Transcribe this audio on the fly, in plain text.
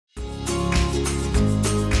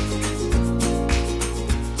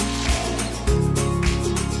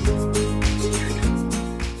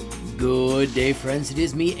Good day, friends. It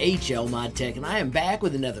is me, HLModTech, and I am back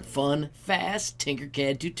with another fun, fast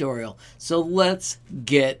Tinkercad tutorial. So let's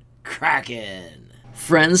get cracking.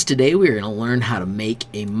 Friends, today we are going to learn how to make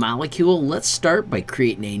a molecule. Let's start by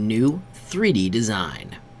creating a new 3D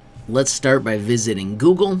design. Let's start by visiting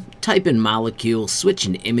Google, type in molecule, switch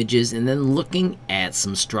into images, and then looking at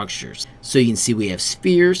some structures. So you can see we have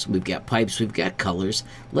spheres, we've got pipes, we've got colors.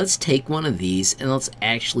 Let's take one of these and let's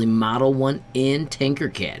actually model one in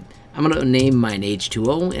Tinkercad. I'm going to name mine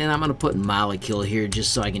H2O, and I'm going to put molecule here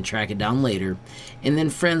just so I can track it down later. And then,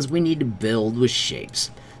 friends, we need to build with shapes.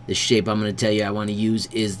 The shape I'm going to tell you I want to use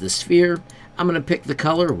is the sphere. I'm going to pick the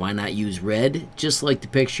color. Why not use red? Just like the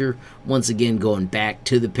picture. Once again, going back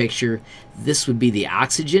to the picture, this would be the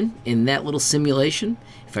oxygen in that little simulation.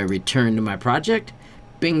 If I return to my project,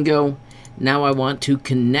 bingo. Now I want to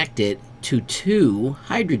connect it to two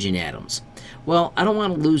hydrogen atoms. Well, I don't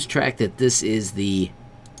want to lose track that this is the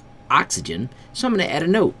oxygen, so I'm going to add a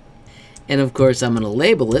note. And of course, I'm going to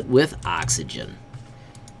label it with oxygen.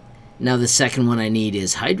 Now the second one I need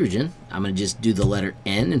is hydrogen. I'm going to just do the letter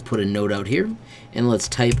N and put a note out here. And let's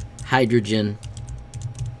type hydrogen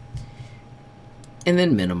and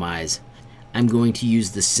then minimize. I'm going to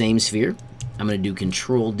use the same sphere. I'm going to do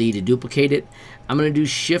Control D to duplicate it. I'm going to do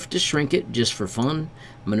Shift to shrink it just for fun.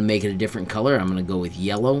 I'm going to make it a different color. I'm going to go with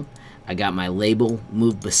yellow. I got my label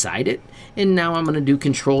moved beside it, and now I'm going to do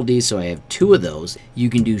Control D, so I have two of those. You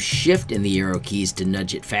can do Shift and the arrow keys to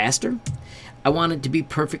nudge it faster. I want it to be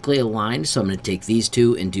perfectly aligned, so I'm going to take these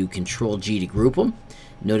two and do Control G to group them.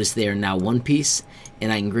 Notice they are now one piece,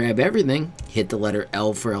 and I can grab everything, hit the letter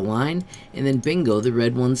L for align, and then bingo, the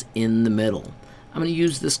red one's in the middle. I'm going to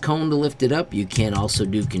use this cone to lift it up. You can also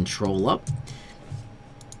do Control up.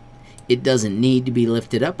 It doesn't need to be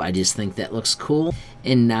lifted up, I just think that looks cool.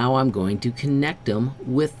 And now I'm going to connect them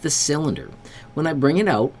with the cylinder. When I bring it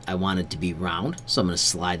out, I want it to be round, so I'm going to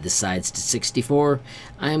slide the sides to 64.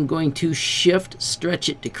 I am going to Shift, stretch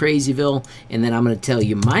it to Crazyville, and then I'm going to tell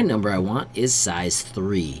you my number I want is size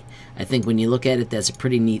 3. I think when you look at it, that's a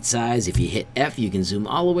pretty neat size. If you hit F, you can zoom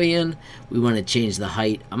all the way in. We want to change the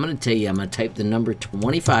height. I'm going to tell you, I'm going to type the number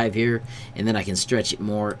 25 here, and then I can stretch it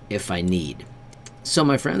more if I need. So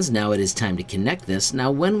my friends, now it is time to connect this.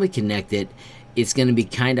 Now when we connect it, it's going to be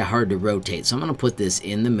kind of hard to rotate. So I'm going to put this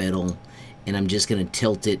in the middle, and I'm just going to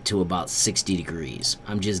tilt it to about 60 degrees.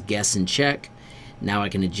 I'm just guessing check. Now I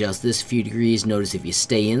can adjust this a few degrees. Notice if you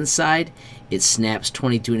stay inside, it snaps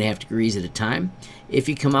 22.5 degrees at a time. If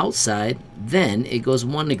you come outside, then it goes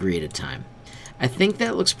 1 degree at a time. I think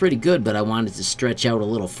that looks pretty good, but I want it to stretch out a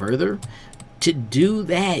little further. To do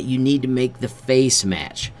that, you need to make the face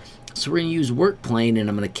match. So we're going to use work plane, and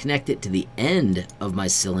I'm going to connect it to the end of my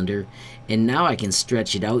cylinder, and now I can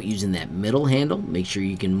stretch it out using that middle handle. Make sure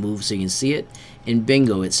you can move so you can see it, and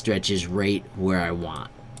bingo, it stretches right where I want.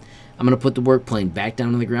 I'm going to put the work plane back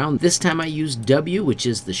down on the ground. This time I use W, which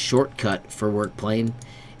is the shortcut for work plane,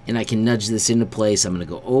 and I can nudge this into place. I'm going to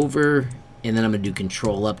go over, and then I'm going to do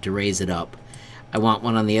Control up to raise it up. I want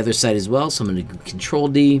one on the other side as well, so I'm going to do Control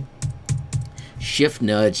D, Shift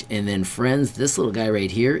nudge, and then friends, this little guy right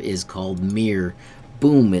here is called mirror.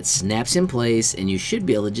 Boom, it snaps in place, and you should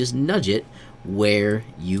be able to just nudge it where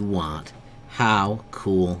you want. How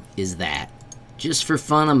cool is that? Just for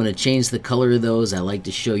fun, I'm going to change the color of those. I like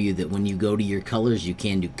to show you that when you go to your colors, you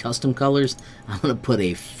can do custom colors. I'm going to put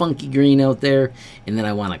a funky green out there, and then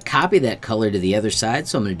I want to copy that color to the other side,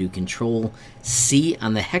 so I'm going to do Control C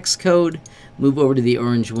on the hex code, move over to the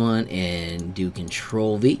orange one, and do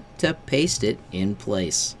Control V to paste it in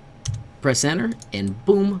place. Press enter, and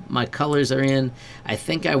boom, my colors are in. I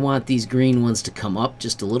think I want these green ones to come up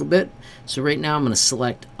just a little bit, so right now I'm going to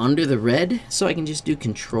select under the red, so I can just do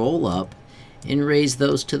Control up and raise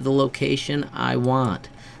those to the location I want.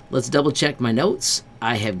 Let's double check my notes.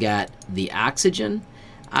 I have got the oxygen,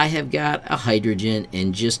 I have got a hydrogen,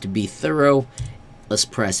 and just to be thorough, let's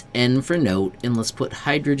press N for note, and let's put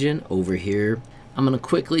hydrogen over here. I'm going to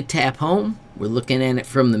quickly tap home. We're looking at it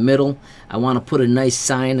from the middle. I want to put a nice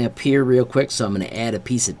sign up here real quick, so I'm going to add a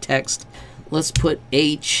piece of text. Let's put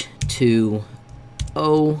H2O.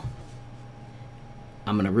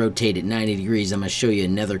 I'm going to rotate it 90 degrees. I'm going to show you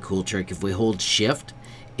another cool trick. If we hold Shift,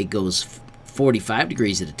 it goes 45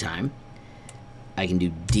 degrees at a time. I can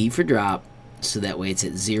do D for drop, so that way it's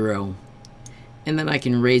at 0. And then I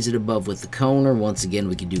can raise it above with the cone, or once again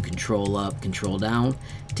we can do Control up, Control down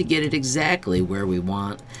to get it exactly where we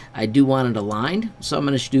want. I do want it aligned, so I'm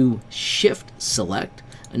going to do Shift select.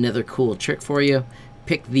 Another cool trick for you.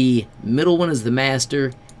 Pick the middle one as the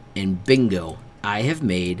master, and bingo, I have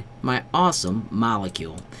made my awesome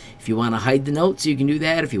molecule. If you want to hide the notes, you can do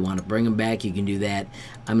that. If you want to bring them back, you can do that.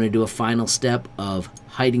 I'm going to do a final step of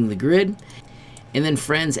hiding the grid. And then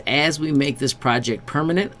friends, as we make this project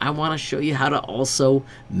permanent, I want to show you how to also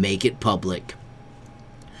make it public.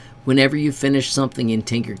 Whenever you finish something in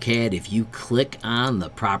Tinkercad, if you click on the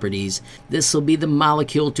properties, this will be the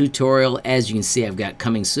molecule tutorial. As you can see, I've got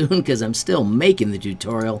coming soon because I'm still making the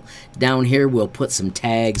tutorial. Down here, we'll put some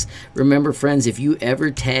tags. Remember, friends, if you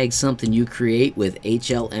ever tag something you create with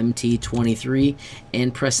HLMT23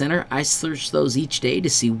 and press enter, I search those each day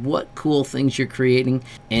to see what cool things you're creating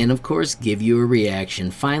and, of course, give you a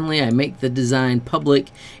reaction. Finally, I make the design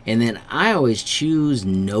public, and then I always choose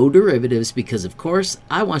no derivatives because, of course,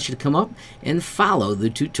 I want you to come up and follow the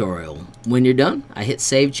tutorial. When you're done, I hit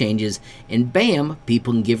save changes, and bam,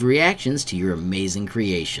 people can give reactions to your amazing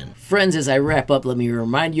creation. Friends, as I wrap up, let me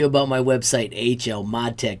remind you about my website,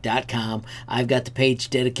 HLModTech.com. I've got the page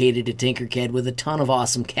dedicated to Tinkercad with a ton of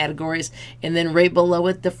awesome categories, and then right below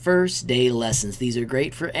it, the first day lessons. These are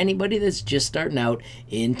great for anybody that's just starting out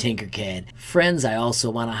in Tinkercad. Friends, I also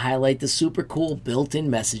want to highlight the super cool built-in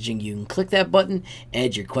messaging. You can click that button,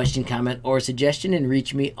 add your question, comment, or suggestion, and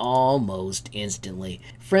reach me almost instantly.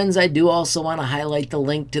 Friends, I do also want to highlight the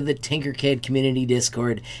link to the Tinkercad community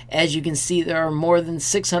Discord. As you can see, there are more than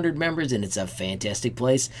 600 members, and it's a fantastic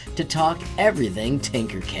place to talk everything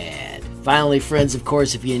Tinkercad. Finally, friends, of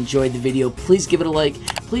course, if you enjoyed the video, please give it a like.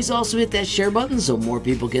 Please also hit that share button so more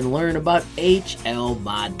people can learn about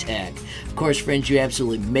HLModTech. Of course, friends, you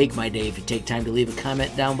absolutely make my day if you take time to leave a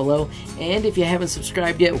comment down below. And if you haven't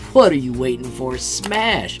subscribed yet, what are you waiting for?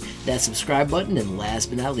 Smash that subscribe button, and last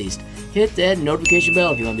but not least, hit that notification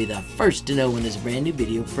bell if you want to be the first to know when there's a brand new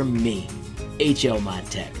video from me,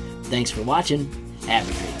 HLModTech. Thanks for watching. Have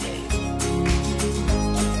a great day.